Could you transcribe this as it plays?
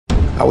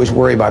always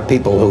worry about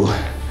people who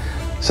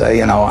say,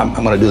 you know, I'm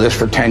going to do this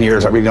for 10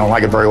 years. I really don't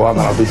like it very well, and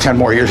I'll do 10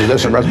 more years of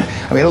this. And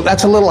I mean,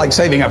 that's a little like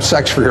saving up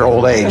sex for your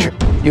old age.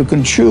 You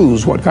can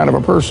choose what kind of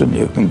a person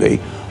you can be.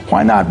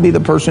 Why not be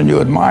the person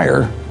you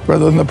admire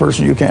rather than the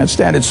person you can't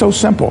stand? It's so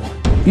simple.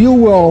 You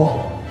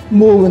will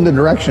move in the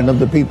direction of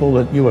the people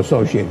that you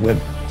associate with.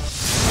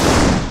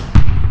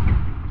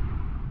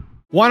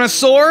 Want to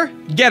soar?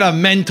 Get a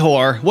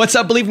mentor. What's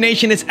up, Believe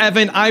Nation? It's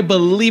Evan. I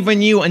believe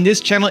in you, and this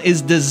channel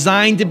is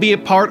designed to be a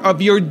part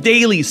of your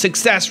daily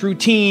success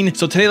routine.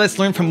 So today, let's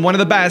learn from one of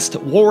the best,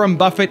 Warren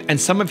Buffett, and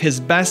some of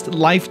his best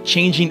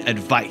life-changing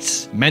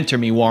advice. Mentor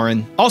me,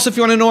 Warren. Also, if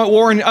you want to know what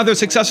Warren and other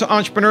successful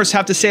entrepreneurs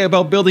have to say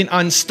about building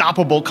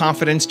unstoppable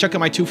confidence, check out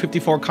my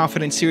 254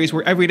 Confidence series,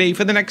 where every day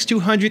for the next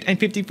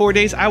 254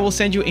 days, I will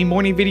send you a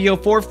morning video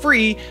for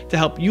free to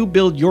help you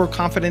build your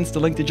confidence. The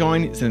link to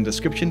join is in the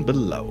description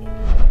below.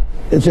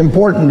 It's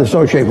important to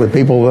associate with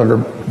people that are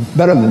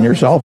better than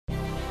yourself.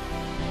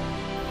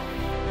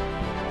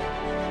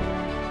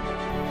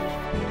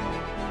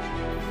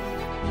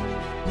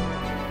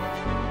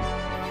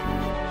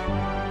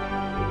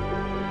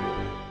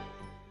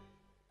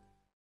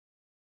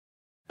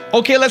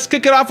 Okay, let's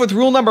kick it off with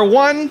rule number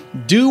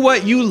 1, do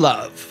what you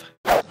love.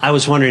 I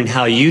was wondering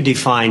how you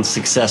define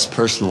success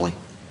personally.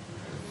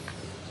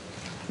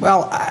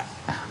 Well,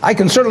 I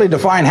can certainly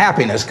define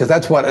happiness, because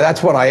that's what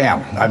I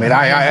am. I mean,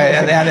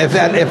 I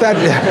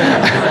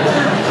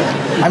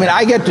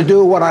get to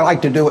do what I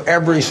like to do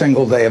every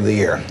single day of the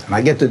year, and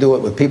I get to do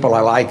it with people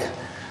I like.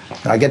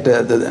 And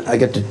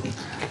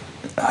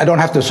I don't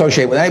have to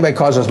associate with anybody.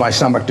 Causes my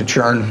stomach to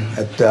churn.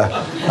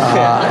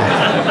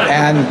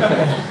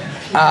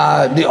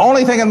 The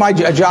only thing in my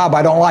job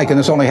I don't like, and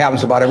this only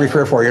happens about every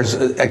 3 or 4 years,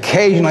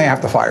 occasionally I have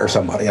to fire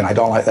somebody, and I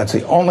don't like. That's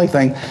the only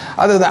thing.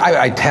 Other than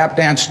I tap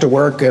dance to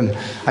work, and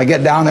I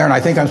get down there, and I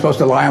think I'm supposed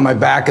to lie on my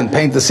back and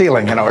paint the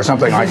ceiling, you know, or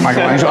something like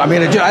Michelangelo. I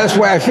mean, that's the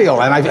way I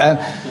feel, and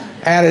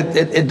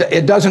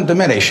it doesn't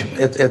diminish.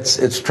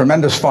 It's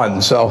tremendous fun.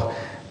 So,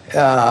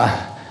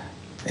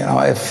 you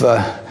know, if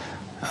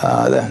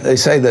they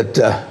say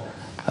that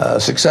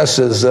success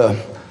is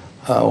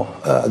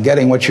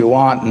getting what you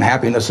want, and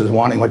happiness is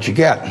wanting what you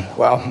get.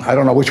 Well, I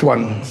don't know which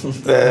one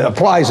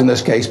applies in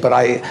this case, but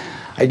I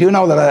do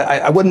know that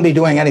I wouldn't be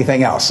doing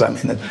anything else. I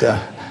mean,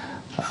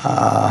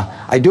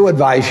 I do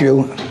advise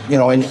you, you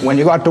know, when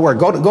you go out to work,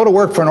 go to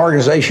work for an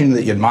organization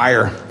that you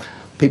admire,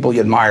 people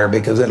you admire,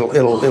 because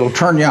it'll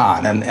turn you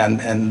on,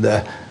 and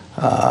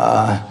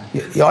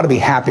you ought to be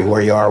happy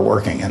where you are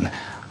working. And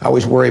I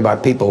always worry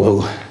about people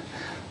who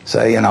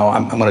say, you know,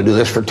 I'm going to do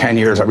this for 10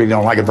 years. I really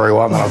don't like it very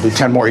well, and I'll do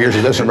 10 more years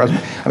of this. And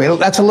I mean,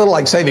 that's a little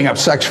like saving up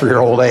sex for your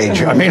old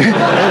age. I mean,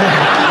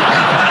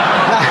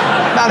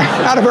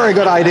 not a very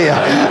good idea.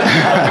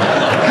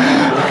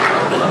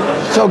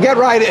 So get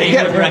right. You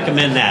would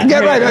recommend that.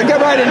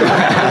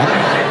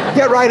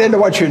 Get right into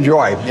what you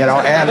enjoy, you know,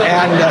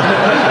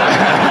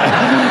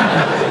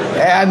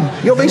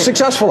 and you'll be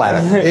successful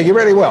at it. You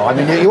really will. I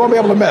mean, you won't be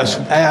able to miss.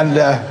 And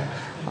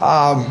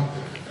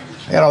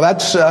you know,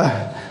 that's.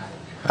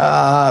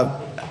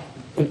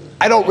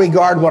 I don't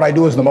regard what I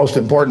do as the most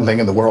important thing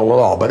in the world at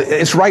all, but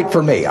it's right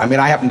for me. I mean,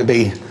 I happen to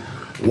be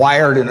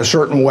wired in a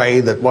certain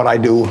way that what I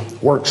do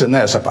works in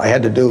this. If I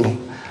had to do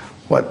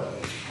what,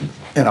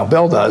 you know,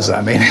 Bill does,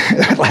 I mean,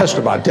 it lasts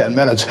about 10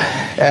 minutes.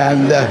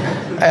 And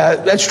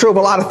that's true of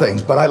a lot of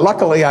things, but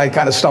luckily I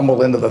kind of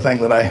stumbled into the thing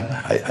that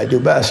I do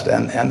best,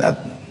 and that,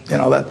 you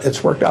know, that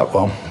it's worked out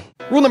well.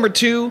 Rule number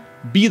 2,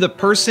 be the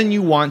person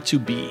you want to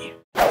be.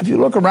 If you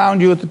look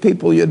around you at the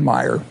people you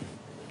admire,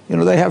 you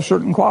know, they have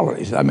certain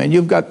qualities. I mean,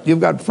 you've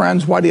got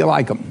friends. Why do you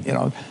like them? You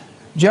know,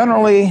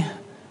 generally, you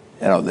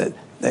know, they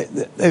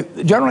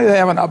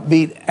have an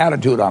upbeat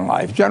attitude on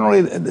life.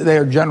 Generally, they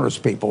are generous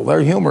people.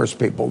 They're humorous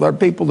people. They're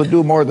people that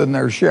do more than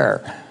their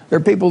share. They're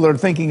people that are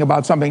thinking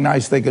about something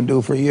nice they can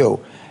do for you.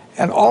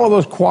 And all of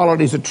those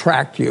qualities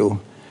attract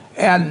you.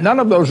 And none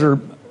of those are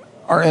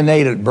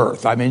innate at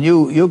birth. I mean,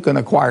 you can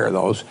acquire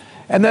those.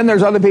 And then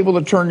there's other people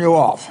that turn you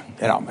off,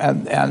 you know,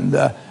 and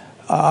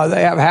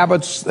they have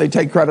habits. They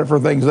take credit for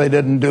things they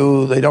didn't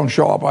do. They don't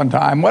show up on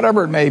time,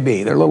 whatever it may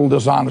be. They're a little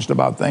dishonest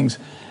about things.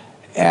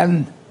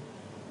 And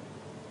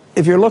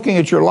if you're looking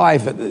at your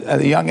life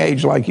at a young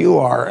age like you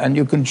are, and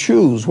you can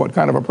choose what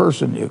kind of a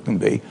person you can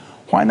be,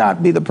 why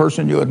not be the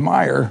person you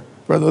admire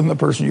rather than the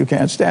person you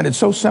can't stand? It's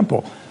so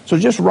simple. So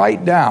just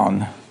write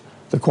down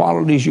the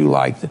qualities you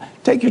like.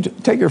 Take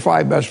your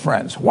 5 best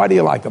friends. Why do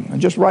you like them?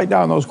 And just write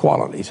down those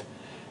qualities.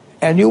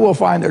 And you will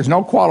find there's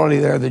no quality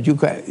there that you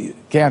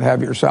can't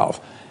have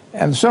yourself.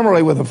 And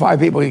similarly with the 5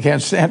 people you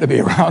can't stand to be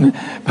around,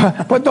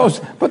 put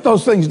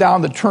those things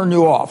down that turn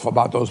you off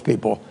about those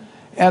people.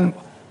 And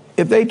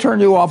if they turn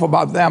you off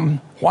about them,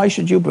 why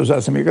should you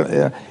possess them?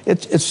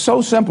 It's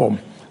so simple.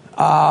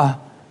 You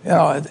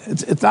know,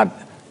 it's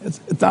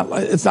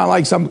not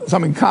like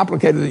something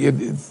complicated that you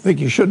think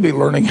you should be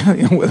learning,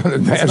 you know, with an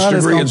advanced degree in school.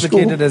 It's not as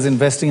complicated as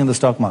investing in the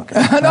stock market.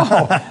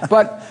 No,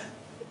 but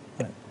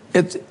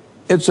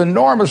it's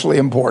enormously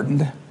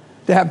important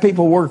to have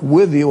people work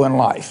with you in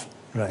life.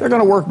 Right. They're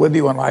going to work with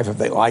you in life if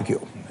they like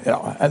you. You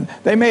know, and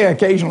they may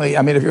occasionally,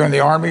 I mean, if you're in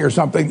the Army or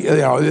something, you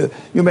know,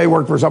 you may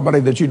work for somebody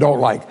that you don't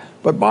like.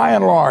 But by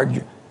and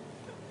large,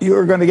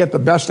 you're going to get the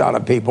best out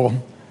of people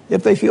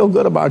if they feel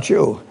good about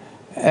you.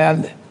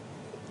 And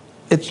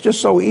it's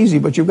just so easy,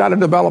 but you've got to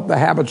develop the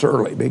habits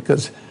early,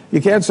 because you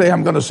can't say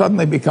I'm going to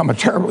suddenly become a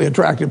terribly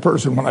attractive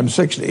person when I'm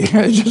 60.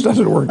 It just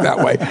doesn't work that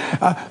way.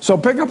 So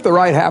pick up the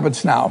right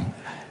habits now.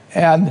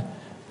 And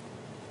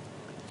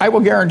I will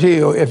guarantee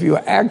you, if you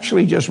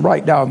actually just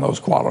write down those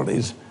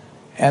qualities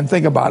and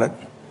think about it,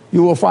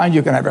 you will find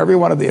you can have every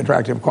one of the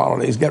attractive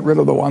qualities, get rid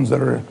of the ones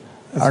that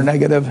are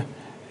negative,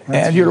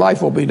 and your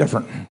life will be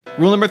different.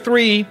 Rule number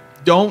 3,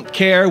 don't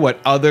care what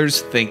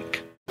others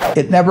think.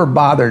 It never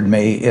bothered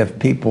me if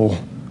people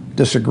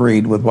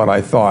disagreed with what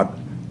I thought,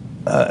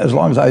 as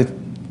long as I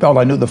felt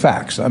I knew the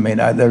facts. I mean,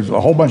 there's a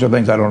whole bunch of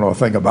things I don't know a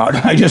thing about.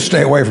 I just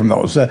stay away from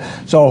those.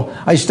 So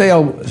I stay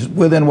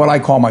within what I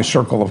call my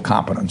circle of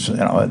competence. You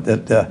know,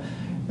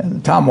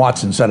 Tom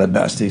Watson said it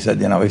best. He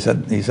said, you know, he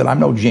said, I'm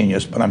no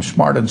genius, but I'm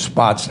smart in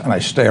spots, and I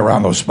stay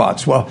around those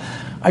spots. Well,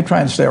 I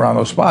try and stay around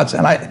those spots,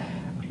 and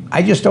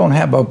I just don't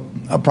have a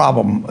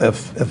problem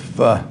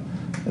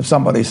if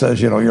somebody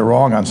says, you know, you're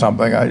wrong on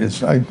something.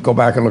 I go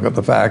back and look at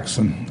the facts,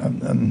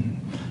 and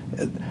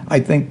I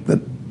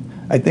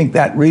think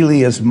that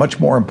really is much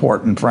more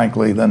important,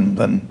 frankly,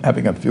 than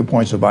having a few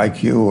points of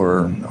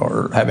IQ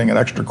or having an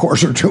extra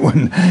course or two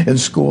in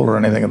school or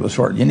anything of the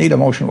sort. You need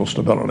emotional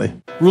stability.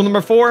 Rule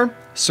number 4,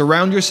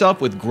 surround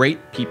yourself with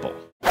great people.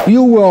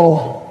 You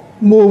will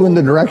move in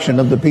the direction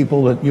of the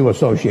people that you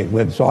associate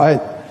with. So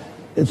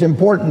it's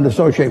important to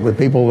associate with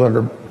people that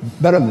are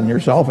better than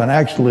yourself, and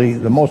actually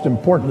the most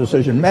important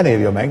decision many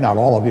of you make, not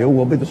all of you,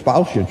 will be the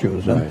spouse you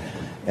choose. Right.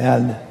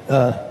 And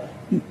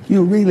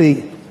you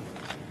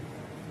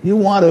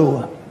want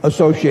to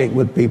associate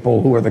with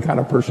people who are the kind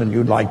of person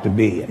you'd like to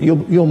be.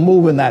 You'll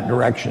move in that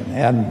direction,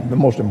 and the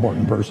most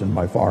important person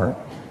by far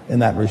in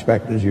that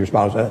respect is your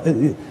spouse.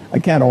 I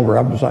can't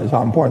overemphasize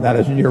how important that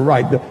is, and you're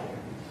right.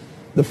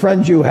 The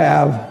friends you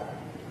have,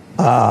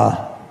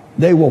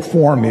 they will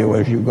form you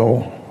as you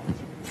go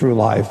through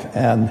life,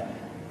 and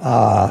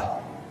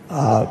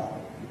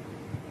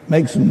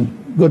make some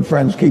good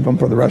friends, keep them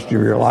for the rest of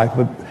your life,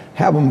 but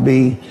have them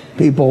be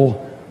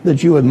people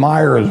that you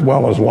admire as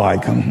well as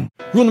like.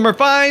 Rule number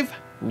 5,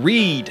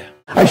 read.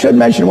 I should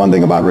mention one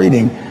thing about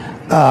reading.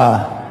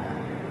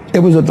 It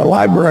was at the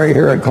library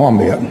here at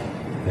Columbia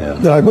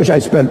that I wish I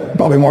spent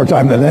probably more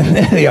time than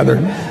any other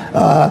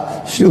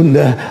student.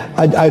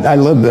 I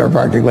lived there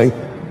practically.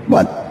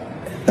 But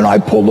you know, I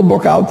pulled a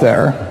book out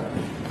there,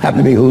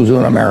 happened to be Who's Who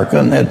in America,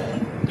 and it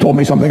told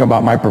me something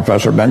about my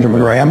professor, Benjamin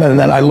Graham, and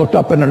then I looked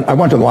up and I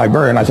went to the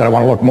library and I said, I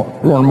want to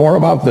learn more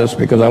about this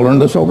because I learned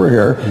this over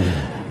here.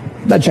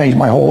 That changed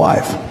my whole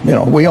life. You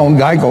know, we own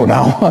Geico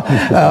now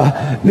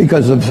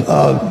because of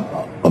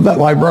that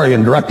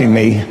librarian directing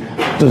me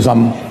to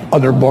some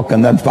other book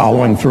and then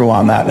following through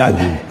on that.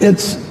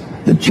 It's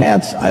the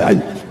chance.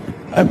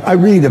 I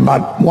read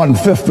about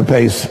 1/5 the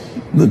pace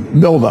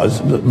that Bill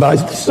does, but I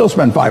still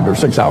spend 5 or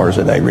 6 hours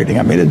a day reading.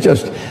 I mean,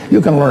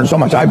 you can learn so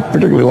much. I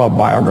particularly love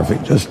biography.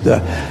 Just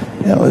you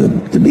know,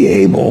 to be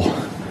able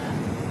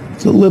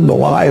to live the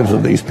lives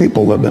of these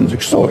people that have been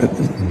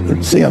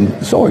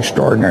so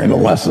extraordinary, the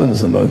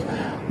lessons and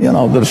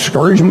the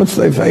discouragements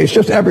they face,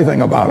 just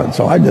everything about it.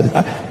 So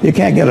you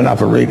can't get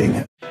enough of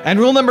reading. And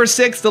rule number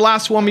 6, the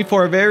last one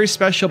before a very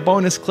special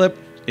bonus clip,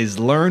 is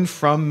learn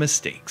from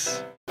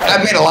mistakes.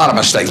 I've made a lot of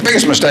mistakes. The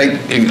biggest mistake,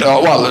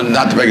 well,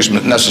 not the biggest,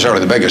 necessarily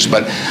the biggest,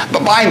 but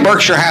buying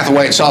Berkshire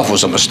Hathaway itself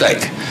was a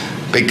mistake,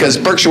 because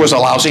Berkshire was a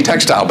lousy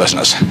textile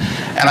business,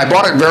 and I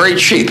bought it very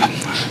cheap.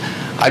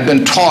 I'd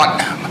been taught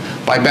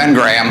by Ben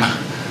Graham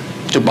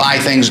to buy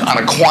things on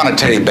a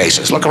quantitative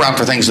basis. Look around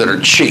for things that are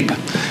cheap.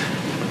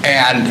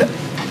 And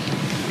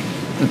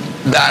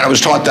that I was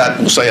taught that,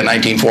 we'll say in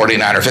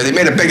 1949 or 50. It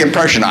made a big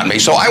impression on me.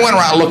 So I went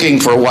around looking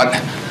for what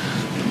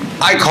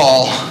I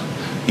call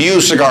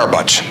used cigar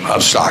butts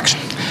of stocks.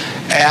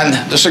 And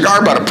the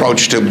cigar butt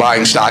approach to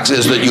buying stocks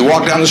is that you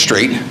walk down the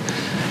street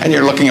and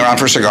you're looking around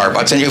for cigar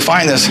butts, and you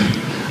find this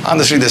on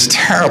the street, this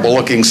terrible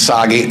looking,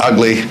 soggy,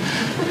 ugly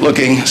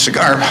looking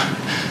cigar.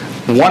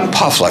 One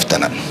puff left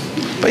in it.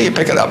 But you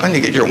pick it up and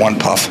you get your one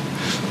puff.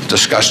 It's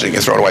disgusting, you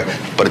throw it away,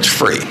 but it's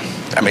free.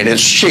 I mean,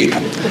 it's cheap.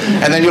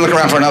 And then you look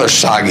around for another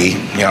soggy,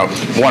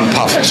 one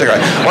puff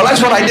cigarette. Well,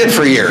 that's what I did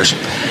for years.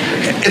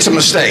 It's a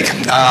mistake.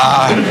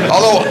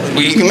 Although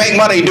you can make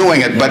money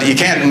doing it, but you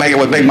can't make it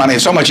with big money.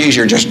 It's so much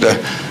easier just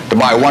to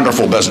buy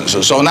wonderful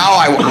businesses. So now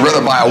I would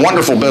rather buy a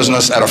wonderful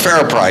business at a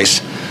fair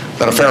price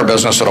than a fair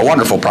business at a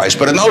wonderful price.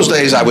 But in those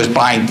days, I was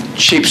buying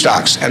cheap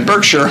stocks. And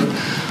Berkshire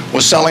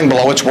was selling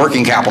below its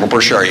working capital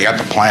per share. You got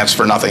the plants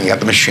for nothing. You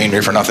got the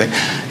machinery for nothing.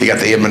 You got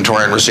the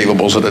inventory and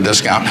receivables at a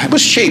discount. It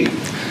was cheap.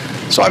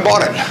 So I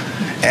bought it.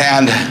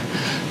 And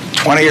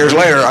 20 years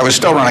later, I was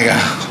still running a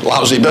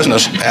lousy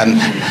business, and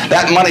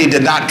that money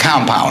did not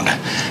compound.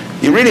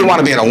 You really want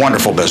to be in a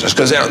wonderful business,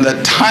 because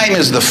the time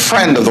is the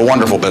friend of the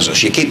wonderful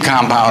business. You keep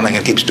compounding,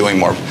 it keeps doing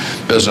more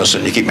business,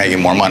 and you keep making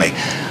more money.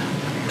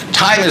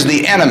 time is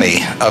the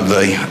enemy of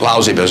the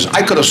lousy business.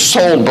 I could have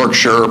sold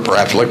Berkshire,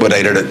 perhaps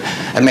liquidated it,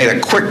 and made a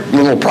quick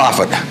little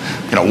profit,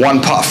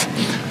 one puff.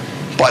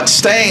 But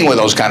staying with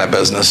those kind of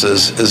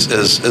businesses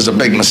is a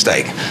big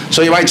mistake.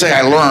 So you might say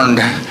I learned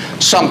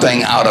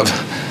something out of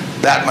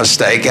that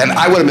mistake, and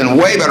I would have been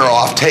way better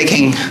off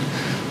taking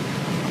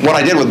what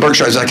I did with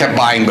Berkshire is I kept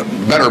buying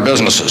better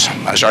businesses.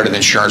 I started the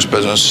insurance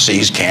business,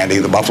 See's Candy,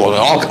 the Buffalo,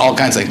 all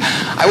kinds of things.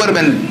 I would have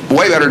been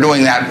way better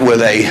doing that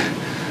with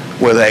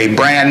a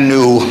brand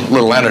new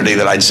little entity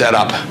that I'd set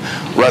up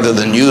rather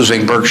than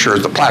using Berkshire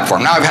as the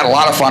platform. Now I've had a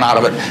lot of fun out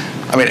of it.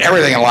 I mean,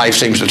 everything in life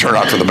seems to turn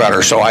out for the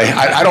better, so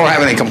I don't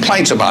have any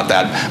complaints about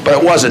that, but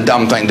it was a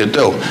dumb thing to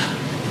do.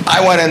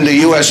 I went into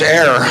U.S.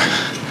 Air.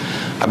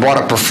 I bought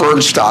a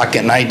preferred stock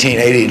in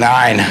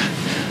 1989.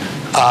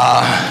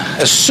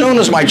 As soon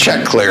as my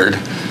check cleared,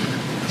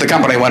 the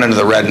company went into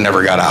the red and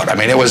never got out. I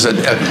mean, it was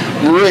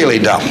really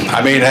dumb.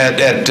 I mean,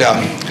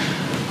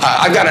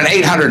 I've got an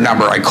 800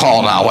 number I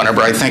call now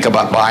whenever I think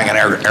about buying an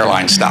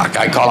airline stock.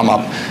 I call them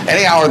up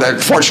any hour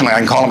that, fortunately, I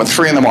can call them at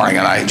 3 in the morning,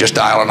 and I just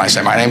dial and I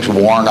say, my name's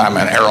Warren, I'm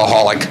an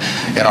aeroholic,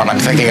 and I'm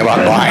thinking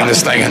about buying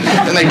this thing, and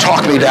then they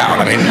talk me down.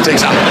 I mean, it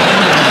takes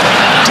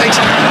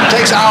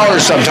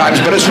hours sometimes,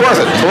 but it's worth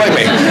it, believe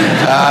me.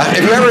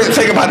 If you ever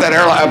think about that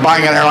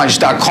buying an airline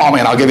stock, call me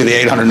and I'll give you the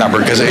 800 number,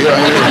 because you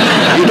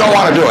don't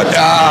want to do it.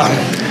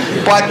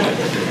 But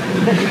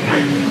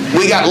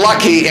we got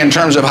lucky in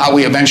terms of how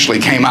we eventually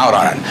came out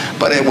on it,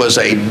 but it was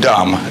a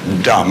dumb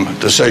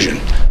decision.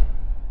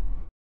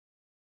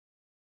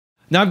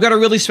 Now I've got a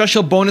really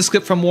special bonus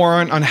clip from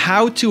Warren on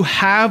how to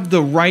have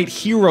the right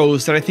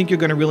heroes that I think you're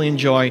going to really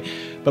enjoy.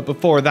 But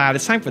before that,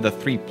 it's time for the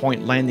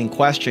 3-point landing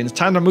question. It's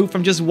time to move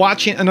from just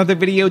watching another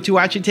video to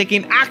actually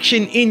taking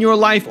action in your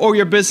life or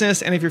your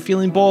business. And if you're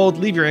feeling bold,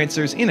 leave your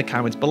answers in the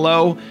comments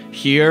below.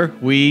 Here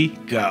we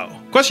go.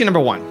 Question number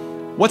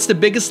 1. What's the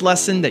biggest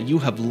lesson that you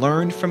have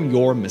learned from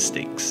your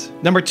mistakes?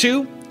 Number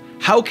 2,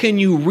 how can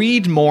you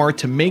read more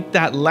to make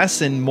that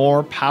lesson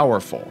more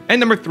powerful? And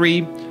number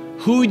 3,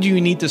 who do you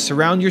need to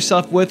surround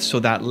yourself with so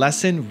that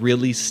lesson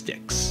really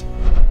sticks?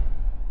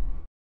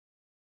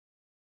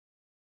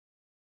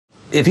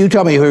 If you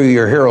tell me who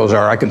your heroes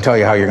are, I can tell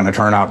you how you're going to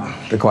turn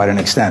out to quite an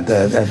extent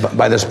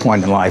by this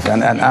point in life.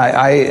 And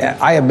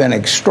I have been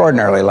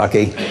extraordinarily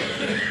lucky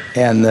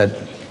in that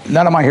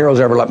none of my heroes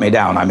ever let me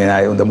down. I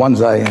mean, the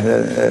ones I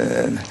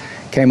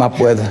came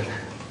up with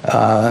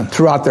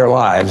throughout their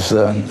lives,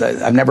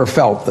 I've never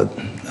felt that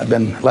I've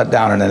been let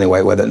down in any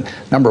way with it.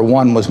 Number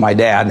 1 was my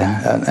dad,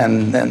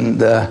 and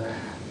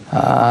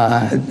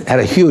had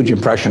a huge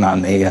impression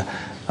on me.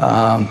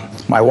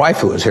 My wife,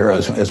 who is here,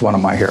 is one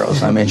of my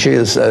heroes. I mean, she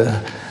is,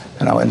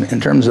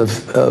 in terms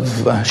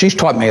of she's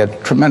taught me a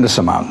tremendous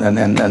amount, and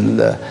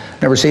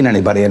never seen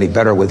anybody any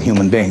better with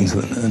human beings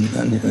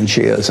than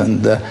she is.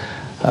 And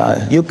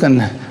you can,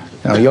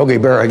 Yogi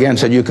Berra again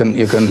said you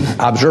can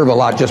observe a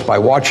lot just by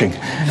watching.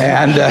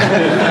 And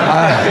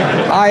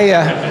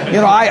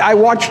I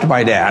watched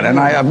my dad, and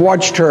I've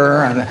watched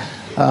her, and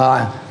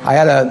I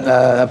had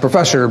a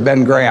professor,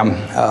 Ben Graham,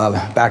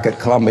 back at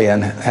Columbia,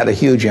 and had a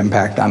huge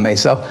impact on me.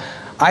 So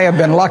I have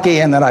been lucky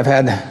in that I've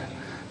had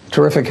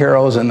terrific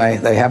heroes, and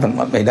they haven't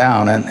let me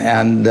down.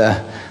 And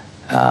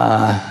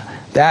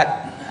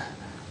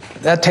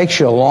that takes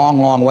you a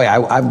long way.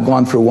 I've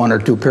gone through 1 or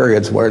 2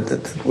 periods where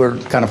we're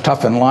kind of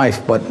tough in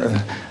life, but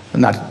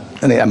not.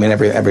 I mean,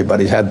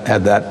 everybody's had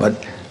that,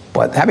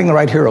 but having the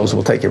right heroes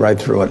will take you right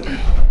through it.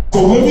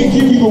 So let me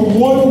give you the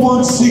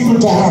 1-word secret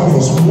to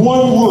happiness. 1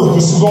 word.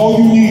 This is all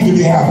you need to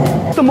be happy.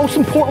 It's the most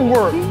important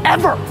word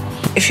ever.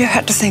 If you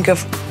had to think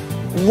of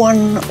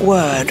 1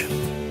 word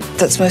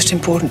that's most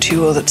important to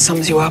you, or that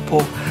sums you up,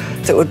 or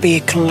that would be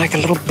kind of like a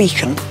little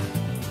beacon.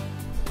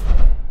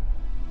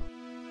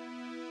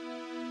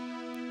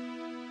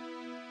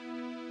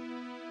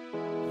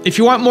 If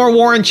you want more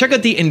Warren, check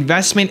out the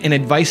investment and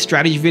advice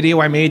strategy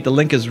video I made. The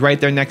link is right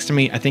there next to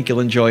me. I think you'll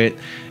enjoy it.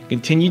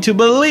 Continue to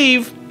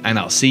believe, and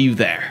I'll see you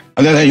there.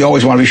 And then you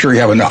always want to be sure you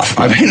have enough.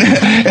 I mean,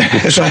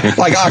 it's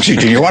like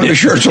oxygen. You want to be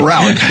sure it's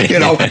around,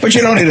 but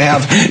you don't need to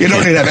have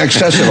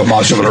excessive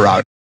amounts of it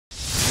around.